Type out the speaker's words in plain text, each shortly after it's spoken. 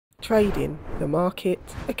Trading, the Market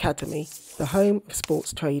Academy, the home of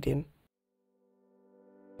sports trading.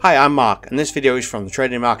 Hi, I'm Mark, and this video is from the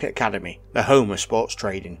Trading Market Academy, the home of sports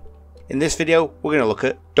trading. In this video, we're going to look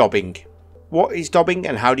at dobbing. What is dobbing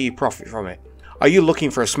and how do you profit from it? Are you looking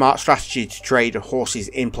for a smart strategy to trade horses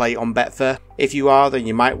in play on Betfair? If you are, then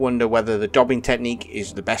you might wonder whether the dobbing technique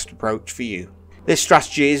is the best approach for you. This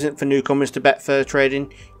strategy isn't for newcomers to Betfair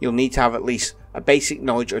trading. You'll need to have at least a basic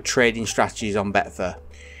knowledge of trading strategies on Betfair.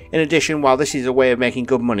 In addition, while this is a way of making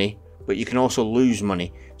good money, but you can also lose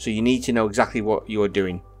money, so you need to know exactly what you are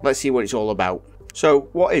doing. Let's see what it's all about. So,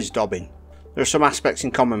 what is dobbing? There are some aspects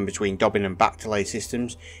in common between dobbing and back delay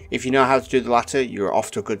systems. If you know how to do the latter, you are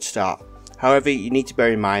off to a good start. However, you need to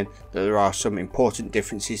bear in mind that there are some important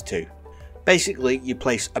differences too. Basically, you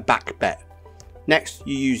place a back bet. Next,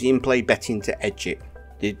 you use in-play betting to edge it.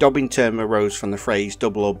 The dobbing term arose from the phrase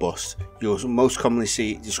double or bust. You'll most commonly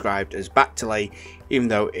see it described as back delay, even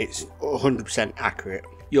though it's 100% accurate.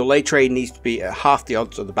 Your lay trade needs to be at half the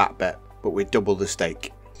odds of the back bet, but with double the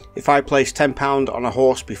stake. If I place £10 on a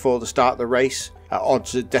horse before the start of the race at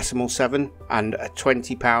odds at decimal 7 and a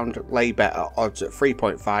 £20 lay bet at odds at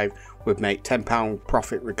 3.5 would make £10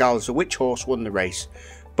 profit regardless of which horse won the race.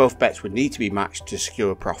 Both bets would need to be matched to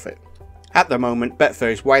secure profit. At the moment,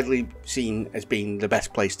 Betfair is widely seen as being the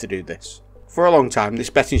best place to do this. For a long time, this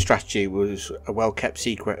betting strategy was a well-kept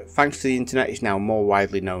secret. Thanks to the internet, it's now more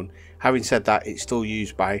widely known. Having said that, it's still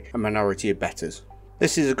used by a minority of bettors.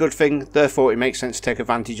 This is a good thing, therefore it makes sense to take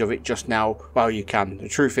advantage of it just now while you can. The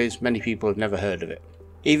truth is, many people have never heard of it.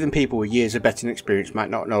 Even people with years of betting experience might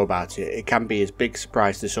not know about it. It can be a big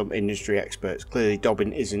surprise to some industry experts. Clearly,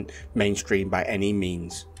 dobbing isn't mainstream by any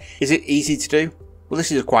means. Is it easy to do? Well,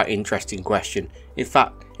 this is a quite interesting question. In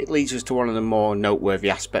fact, it leads us to one of the more noteworthy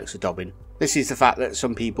aspects of dobbing. This is the fact that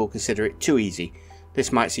some people consider it too easy.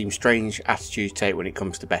 This might seem strange attitude to take when it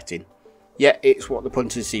comes to betting. Yet it's what the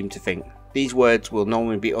punters seem to think. These words will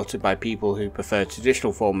normally be uttered by people who prefer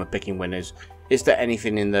traditional form of picking winners. Is there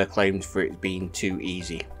anything in their claims for it being too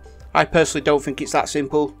easy? I personally don't think it's that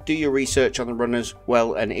simple. Do your research on the runners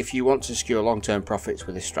well, and if you want to secure long-term profits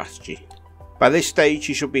with this strategy. By this stage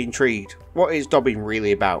you should be intrigued. What is dobbing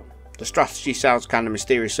really about? The strategy sounds kind of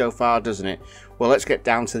mysterious so far, doesn't it? Well, let's get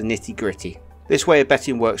down to the nitty gritty. This way of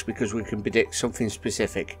betting works because we can predict something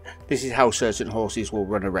specific. This is how certain horses will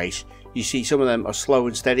run a race. You see, some of them are slow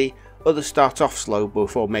and steady, others start off slow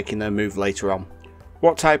before making their move later on.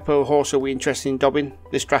 What type of horse are we interested in dobbing?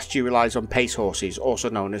 This strategy relies on pace horses,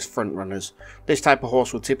 also known as front runners. This type of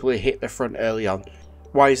horse will typically hit the front early on.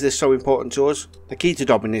 Why is this so important to us? The key to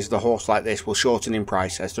dobbing is the horse like this will shorten in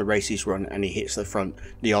price as the race is run and he hits the front,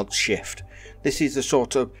 the odds shift. This is the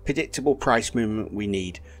sort of predictable price movement we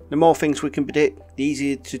need. The more things we can predict, the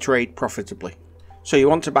easier to trade profitably. So you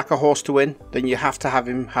want to back a horse to win? Then you have to have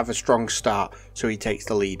him have a strong start so he takes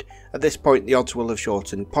the lead. At this point the odds will have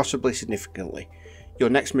shortened, possibly significantly. Your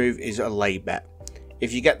next move is a lay bet.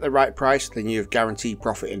 If you get the right price, then you have guaranteed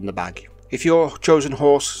profit in the bag. If your chosen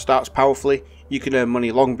horse starts powerfully, you can earn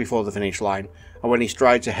money long before the finish line, and when he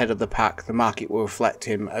strides ahead of the pack, the market will reflect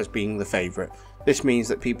him as being the favourite. This means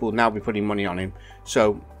that people will now be putting money on him,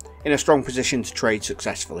 so in a strong position to trade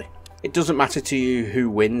successfully. It doesn't matter to you who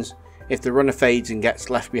wins. If the runner fades and gets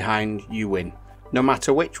left behind, you win. No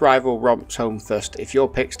matter which rival romps home first, if your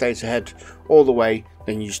pick stays ahead all the way,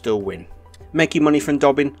 then you still win. Making money from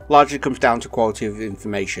dobbing largely comes down to quality of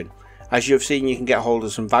information. As you have seen, you can get hold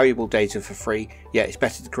of some valuable data for free, yet it's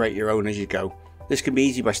better to create your own as you go. This can be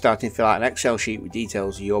easy by starting to fill out an Excel sheet with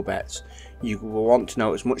details of your bets. You will want to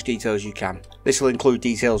know as much detail as you can. This will include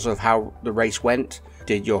details of how the race went.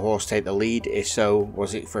 Did your horse take the lead? If so,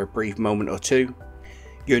 was it for a brief moment or two?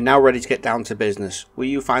 You're now ready to get down to business. Will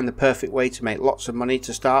you find the perfect way to make lots of money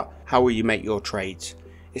to start? How will you make your trades?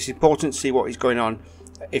 It's important to see what is going on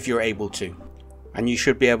if you're able to. And you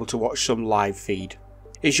should be able to watch some live feed.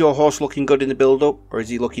 Is your horse looking good in the build-up, or is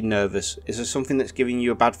he looking nervous? Is there something that's giving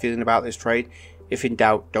you a bad feeling about this trade? If in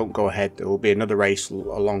doubt, don't go ahead. There will be another race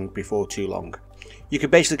along before too long. You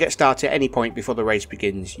can basically get started at any point before the race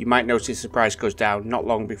begins. You might notice the price goes down not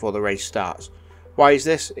long before the race starts. Why is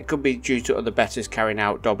this? It could be due to other bettors carrying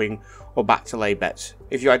out dobbing or back to lay bets.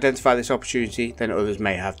 If you identify this opportunity, then others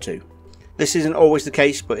may have too. This isn't always the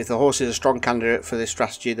case, but if the horse is a strong candidate for this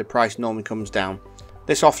strategy, the price normally comes down.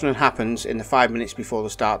 This often happens in the 5 minutes before the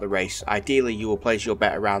start of the race. Ideally, you will place your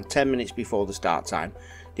bet around 10 minutes before the start time.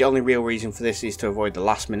 The only real reason for this is to avoid the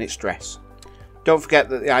last minute stress. Don't forget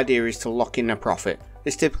that the idea is to lock in a profit.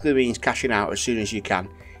 This typically means cashing out as soon as you can.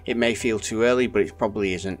 It may feel too early, but it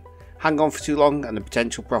probably isn't. Hang on for too long and the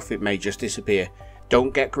potential profit may just disappear.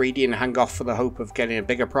 Don't get greedy and hang off for the hope of getting a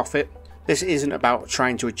bigger profit. This isn't about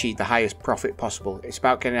trying to achieve the highest profit possible, it's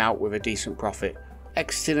about getting out with a decent profit.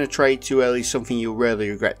 Exiting a trade too early is something you'll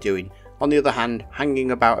rarely regret doing. On the other hand,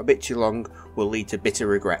 hanging about a bit too long will lead to bitter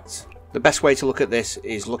regrets. The best way to look at this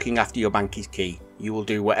is looking after your bank is key. You will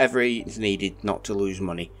do whatever is needed not to lose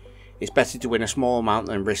money. It's better to win a small amount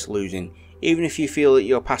than risk losing, even if you feel that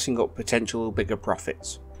you're passing up potential bigger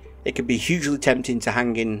profits. It can be hugely tempting to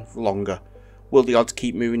hang in longer. Will the odds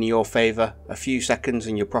keep moving in your favour? A few seconds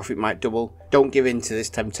and your profit might double? Don't give in to this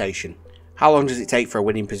temptation. How long does it take for a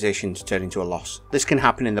winning position to turn into a loss? This can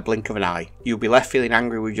happen in the blink of an eye. You'll be left feeling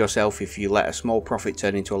angry with yourself if you let a small profit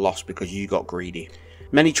turn into a loss because you got greedy.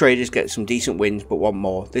 Many traders get some decent wins but want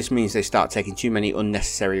more. This means they start taking too many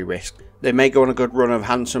unnecessary risks. They may go on a good run of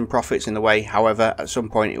handsome profits in the way, however at some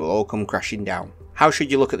point it will all come crashing down. How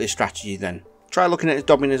should you look at this strategy then? Try looking at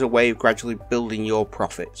dobbing as a way of gradually building your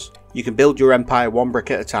profits. You can build your empire one brick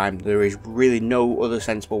at a time. There is really no other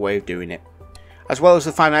sensible way of doing it. As well as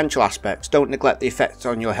the financial aspects, don't neglect the effects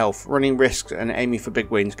on your health. Running risks and aiming for big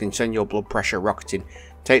wins can send your blood pressure rocketing.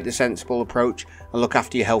 Take the sensible approach and look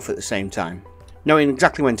after your health at the same time. Knowing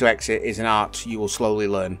exactly when to exit is an art you will slowly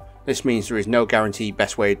learn. This means there is no guaranteed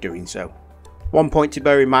best way of doing so. One point to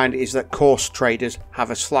bear in mind is that course traders have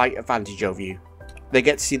a slight advantage over you. They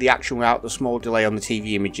get to see the action without the small delay on the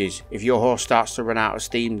TV images. If your horse starts to run out of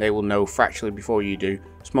steam, they will know fractionally before you do.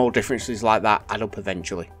 Small differences like that add up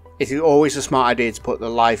eventually. It is always a smart idea to put the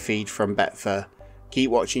live feed from Betfair. Keep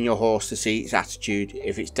watching your horse to see its attitude,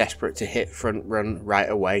 if it's desperate to hit front run right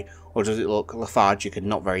away, or does it look lethargic and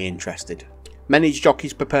not very interested. Many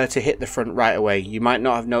jockeys prepare to hit the front right away. You might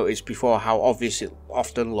not have noticed before how obvious it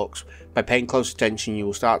often looks. By paying close attention you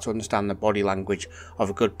will start to understand the body language of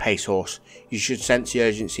a good pace horse. You should sense the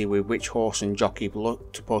urgency with which horse and jockey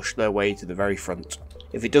look to push their way to the very front.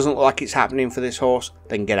 If it doesn't look like it's happening for this horse,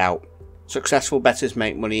 then get out. Successful bettors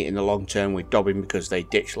make money in the long term with dobbing because they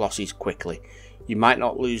ditch losses quickly. You might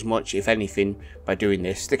not lose much if anything by doing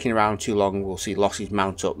this. Sticking around too long will see losses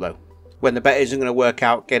mount up though. When the bet isn't going to work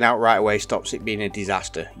out, getting out right away stops it being a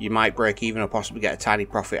disaster. You might break even or possibly get a tiny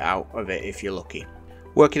profit out of it if you're lucky.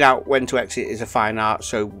 Working out when to exit is a fine art,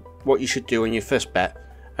 so what you should do on your first bet,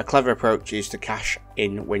 a clever approach is to cash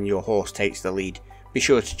in when your horse takes the lead. Be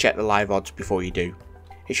sure to check the live odds before you do.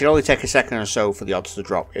 It should only take a second or so for the odds to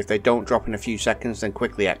drop. If they don't drop in a few seconds, then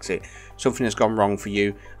quickly exit. Something has gone wrong for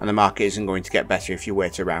you and the market isn't going to get better if you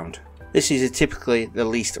wait around. This is typically the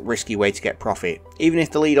least risky way to get profit. Even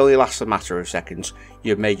if the lead only lasts a matter of seconds,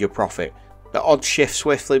 you have made your profit. The odds shift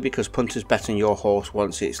swiftly because punters bet on your horse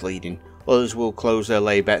once it's leading. Others will close their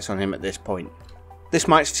lay bets on him at this point. This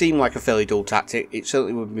might seem like a fairly dull tactic. It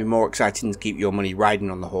certainly would be more exciting to keep your money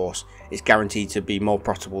riding on the horse. It's guaranteed to be more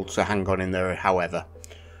profitable to hang on in there however.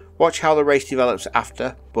 Watch how the race develops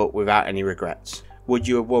after, but without any regrets. Would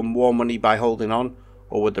you have won more money by holding on,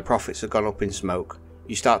 or would the profits have gone up in smoke?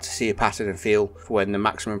 You start to see a pattern and feel for when the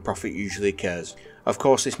maximum profit usually occurs. Of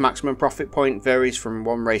course, this maximum profit point varies from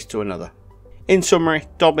one race to another. In summary,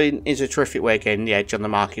 dobbing is a terrific way of getting the edge on the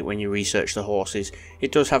market when you research the horses.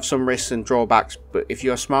 It does have some risks and drawbacks, but if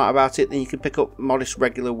you are smart about it, then you can pick up modest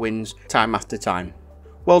regular wins time after time.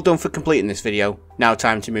 Well done for completing this video. Now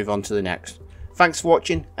time to move on to the next. Thanks for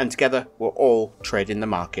watching, and together we're all trading the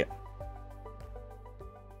market.